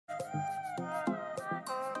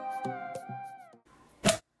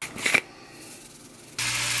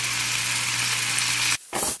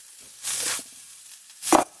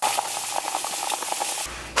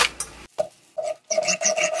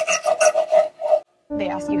they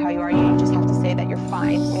ask you how you are, you just have to say that you're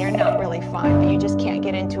fine when you're not really fine, but you just can't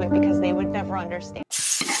get into it because they would never understand.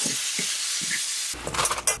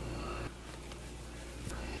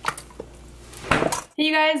 Hey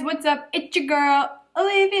you guys, what's up? It's your girl,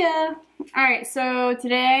 Olivia. Alright, so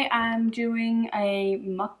today I'm doing a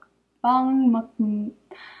mukbang, we'll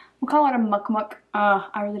call it a mukmuk.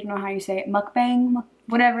 I really don't know how you say it. Mukbang,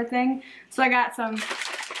 whatever thing. So I got some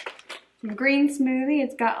green smoothie.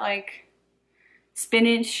 It's got like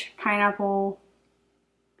spinach, pineapple,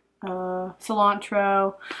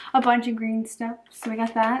 cilantro, a bunch of green stuff. So we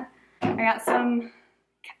got that. I got some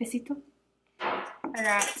cafecito. I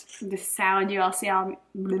got the salad you all saw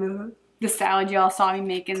me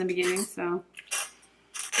make in the beginning, so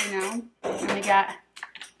you know. And we got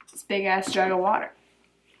this big ass jug of water.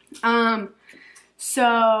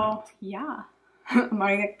 So yeah, I'm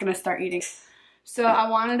already gonna start eating. So I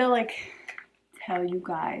wanted to like tell you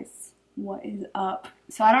guys what is up.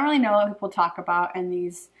 So I don't really know what people talk about in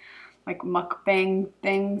these like mukbang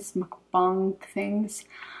things,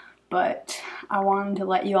 but I wanted to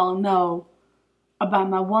let you all know about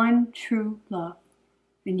my one true love.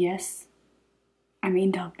 And yes, I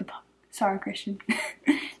mean Doug the Pug. Sorry, Christian.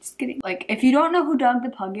 Just kidding. Like, if you don't know who Doug the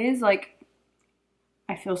Pug is, like,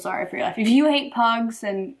 I feel sorry for your life. If you hate pugs,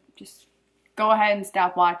 then just go ahead and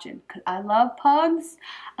stop watching. Because I love pugs.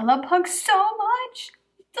 I love pugs so much.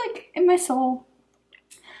 It's like in my soul.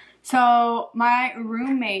 So, my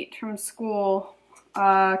roommate from school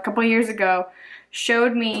a couple years ago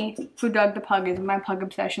showed me who Doug the Pug is when my pug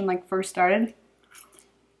obsession like first started.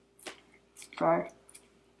 Sorry.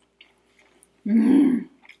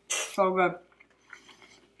 So good.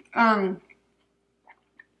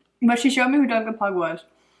 But she showed me who Doug the Pug was.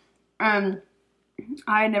 I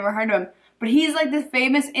had never heard of him. But he's like this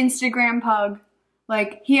famous Instagram pug.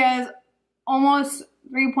 Like, he has almost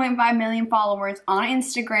 3.5 million followers on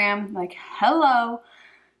Instagram. Like, hello.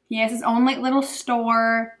 He has his own like little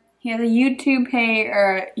store. He has a YouTube page,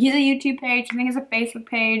 or he's a YouTube page. I think it's a Facebook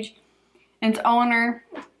page. And its owner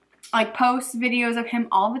like posts videos of him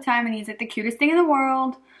all the time, and he's like the cutest thing in the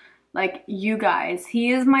world. Like, you guys,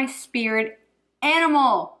 he is my spirit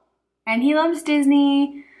animal, and he loves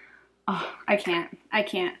Disney. Oh, I can't.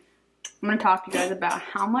 I'm gonna talk to you guys about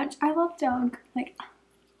how much I love Doug. Like,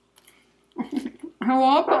 I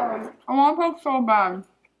want Doug so bad.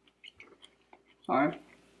 Sorry.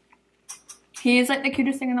 He is like the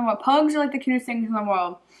cutest thing in the world. Pugs are like the cutest things in the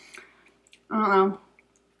world. I don't know.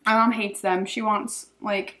 My mom hates them. She wants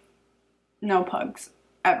like no pugs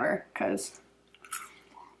ever, because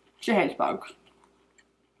she hates bugs.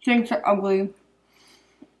 She thinks they're ugly.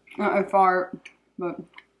 I fart, but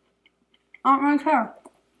I don't really care.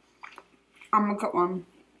 I'm a good one.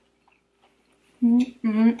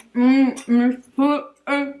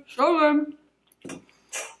 Show them.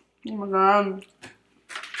 Oh my god.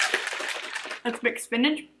 Let's pick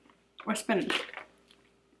spinach or spinach.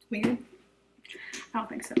 Weird. I don't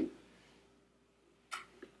think so.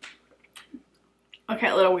 Okay,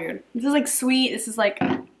 a little weird. This is like sweet. This is like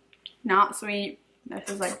not sweet. This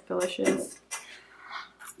is like delicious.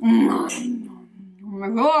 Oh my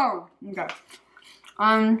god. Okay.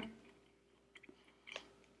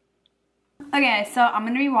 Okay, so I'm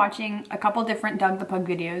gonna be watching a couple different Doug the Pug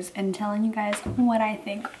videos and telling you guys what I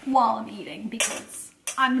think while I'm eating, because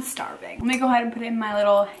I'm starving. Let me go ahead and put in my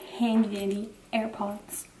little handy dandy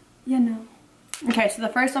AirPods. You know. Okay, so the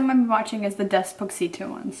first one I'm gonna be watching is the Despacito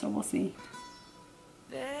one, so we'll see.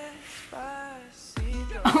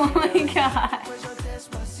 Oh my god.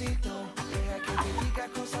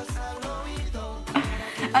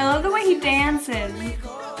 I love the way he dances.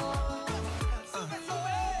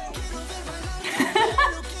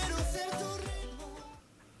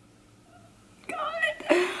 God.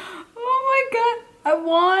 Oh my god. I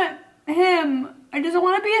want him. I just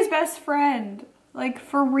want to be his best friend. Like,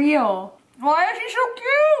 for real. Why is he so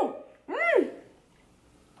cute?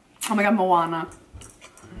 Oh my god, Moana.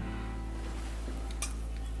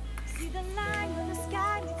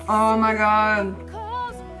 Oh my god.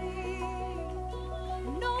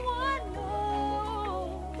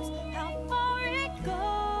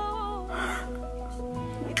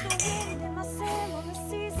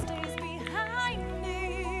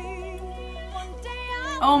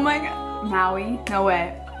 Oh my god. Maui? No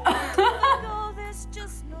way.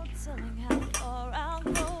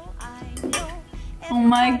 Oh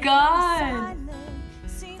my god.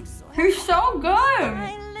 He's so good.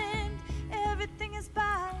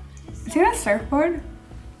 Is he on a surfboard?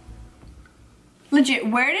 Legit,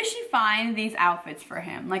 where does she find these outfits for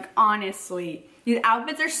him? Like, honestly, these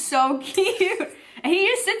outfits are so cute. And he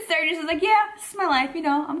just sits there and just is like, yeah, this is my life, you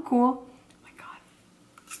know, I'm cool. Oh my god.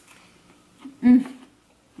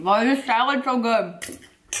 Why is this salad so good?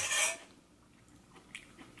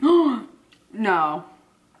 No.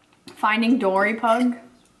 Finding Dory Pug.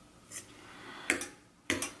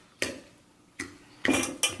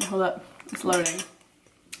 Okay, hold up. It's loading.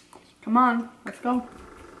 Come on, let's go.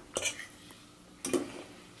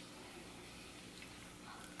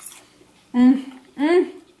 Oh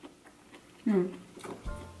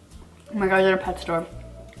my god, they're at a pet store.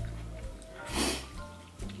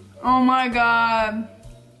 Oh my god.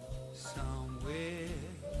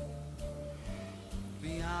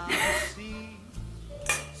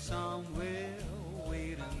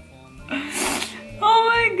 Oh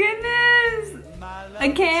my goodness. I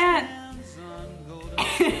can't.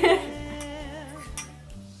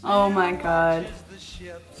 Oh my god.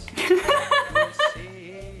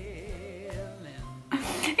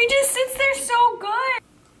 He just sits there so good.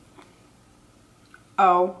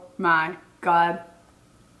 Oh my god.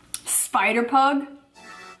 Spider Pug?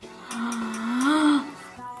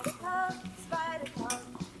 Spider Pug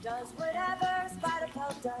does whatever Spider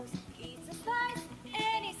Pug does. Eats a slice,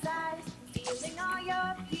 any size, stealing all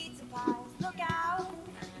your pizza pies. Look out,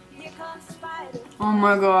 here comes Spider Pug. Oh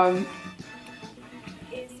my god.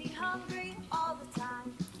 Is he hungry all the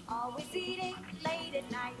time? Always eating late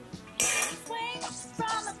at night. He swings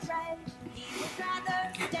from a thread. He would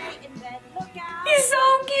rather stay in bed. Look out. He's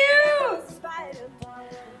so cute. Spider Pug.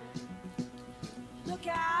 Look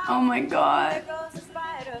out. Oh my god. There goes the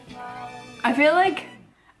Spider Pug. I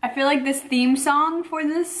feel like this theme song for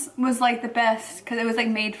this was like the best because it was like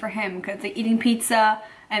made for him because like eating pizza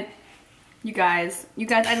and you guys,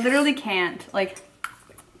 I literally can't. Like,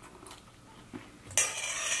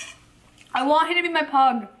 I want him to be my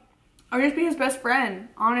pug or just be his best friend,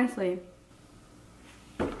 honestly.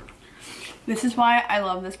 This is why I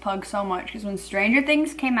love this pug so much because when Stranger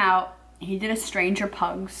Things came out, he did a Stranger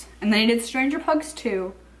Pugs and then he did Stranger Pugs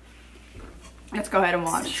 2. Let's go ahead and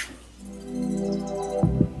watch.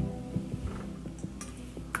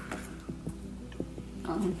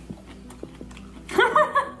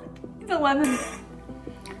 He's 11.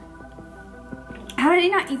 How did he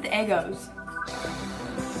not eat the Eggos?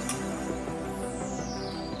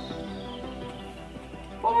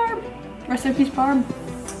 Barb! Rest in peace, Barb.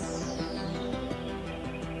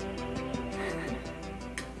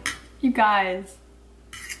 You guys.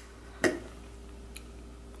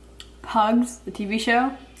 Pugs, the TV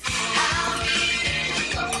show.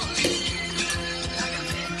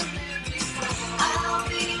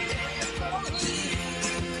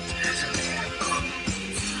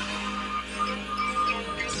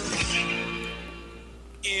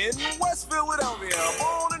 In West Philadelphia,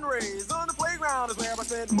 born and raised on the playground is where I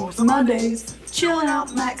spend Most of my days chilling out,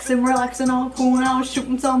 maxing, relaxing, all cool, and I was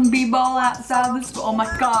shooting some b-ball outside the school. Oh my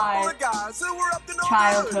all the god. guys who were up to no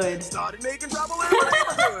Childhood. good. Started making trouble in the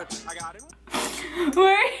neighborhood. I got it.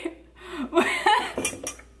 Where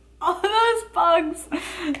all those pugs,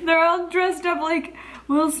 they're all dressed up like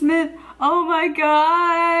Will Smith. Oh my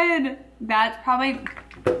god. That's probably,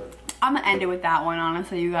 I'm gonna end it with that one,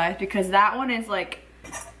 honestly, you guys, because that one is like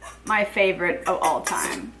my favorite of all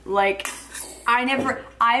time. Like, I've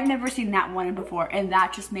never seen that one before, and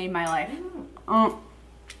that just made my life.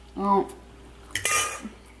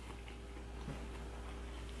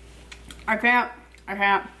 I can't.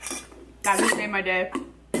 That just made my day.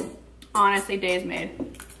 Honestly, day is made.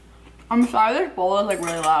 I'm sorry this bowl is like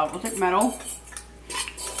really loud. It's like metal.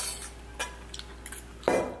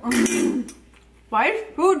 Why is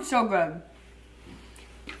food so good?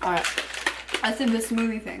 Alright, let's do the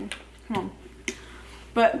smoothie thing. Come on.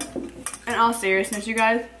 But in all seriousness, you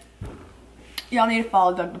guys, y'all need to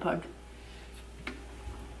follow Doug the Pug.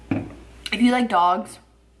 If you like dogs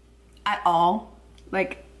at all,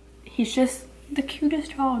 like, he's just the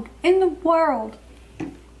cutest dog in the world.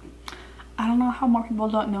 I don't know how more people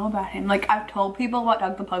don't know about him. Like, I've told people about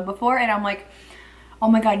Doug the Pug before, and I'm like, oh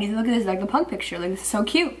my god, you need to look at this Doug the Pug picture. Like, this is so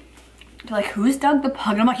cute. They're like, who's Doug the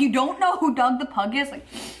Pug? And I'm like, you don't know who Doug the Pug is? Like,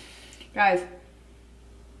 guys,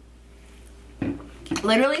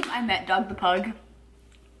 literally, if I met Doug the Pug,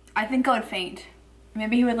 I think I would faint.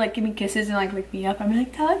 Maybe he would like give me kisses and like wake me up. I'd be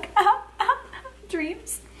like, Doug,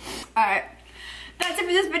 dreams. Alright, that's it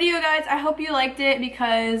for this video, guys. I hope you liked it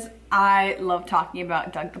because I love talking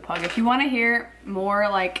about Doug the Pug. If you want to hear more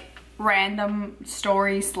like random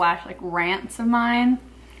stories / like rants of mine,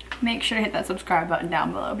 make sure to hit that subscribe button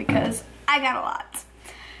down below because I got a lot.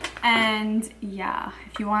 And yeah,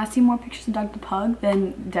 if you want to see more pictures of Doug the Pug,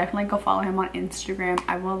 then definitely go follow him on Instagram.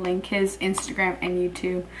 I will link his Instagram and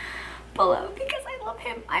YouTube below because I love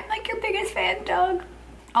him. I'm like your biggest fan, Doug.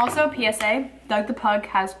 Also, PSA, Doug the Pug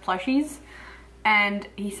has plushies and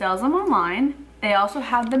he sells them online. They also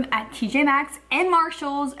have them at TJ Maxx and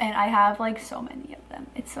Marshalls, and I have like so many of them.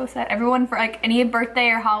 It's so sad. Everyone, for like any birthday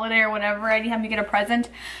or holiday or whatever, anytime you get a present,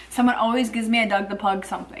 someone always gives me a Doug the Pug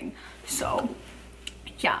something. So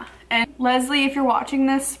yeah. And Leslie, if you're watching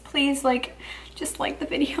this, please like just like the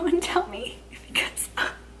video and tell me, because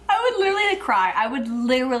I would literally like cry. I would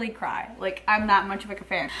literally cry. Like, I'm that much of like a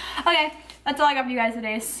fan. Okay, that's all I got for you guys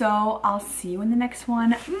today, so I'll see you in the next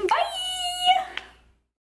one. Bye.